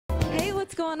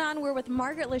what's going on? We're with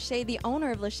Margaret Lachey, the owner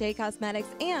of Lachey Cosmetics,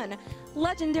 and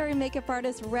legendary makeup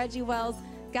artist Reggie Walls.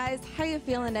 Guys, how you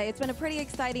feeling today? It's been a pretty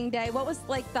exciting day. What was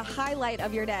like the highlight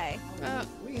of your day?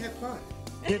 We had fun,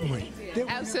 didn't we?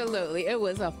 Absolutely, it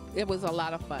was a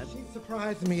lot of fun. She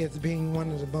surprised me as being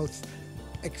one of the most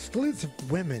exclusive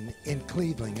women in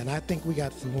Cleveland, and I think we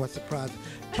got some more surprises.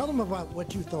 Tell them about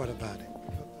what you thought about it.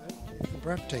 It's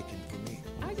breathtaking for me.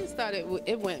 I just thought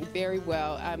it went very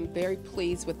well. I'm very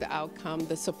pleased with the outcome,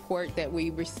 the support that we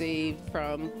received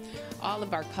from all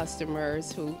of our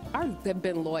customers who have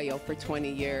been loyal for 20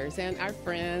 years, and our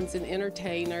friends and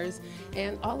entertainers,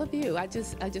 and all of you. I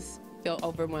just feel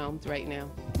overwhelmed right now.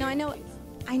 Now, I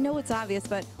know it's obvious,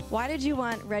 but why did you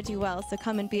want Reggie Walls to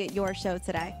come and be at your show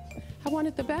today? I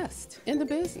wanted the best in the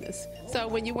business. So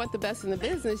when you want the best in the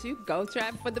business, you go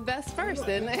try for the best first,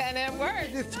 and it works.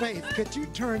 This face, could you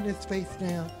turn this face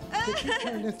down? Could you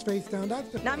turn this face down?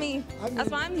 That's Not me. That's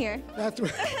why I'm here. That's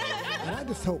right. And I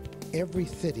just hope every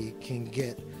city can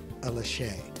get a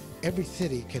Lachey. Every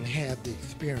city can have the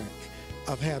experience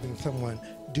of having someone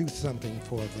do something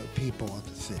for the people of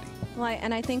the city. Well,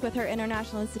 and I think with her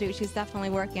International Institute, she's definitely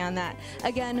working on that.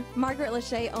 Again, Margaret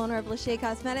Lachey, owner of Lachey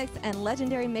Cosmetics, and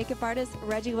legendary makeup artist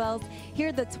Reggie Walls, here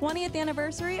at the 20th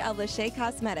anniversary of Lachey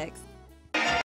Cosmetics.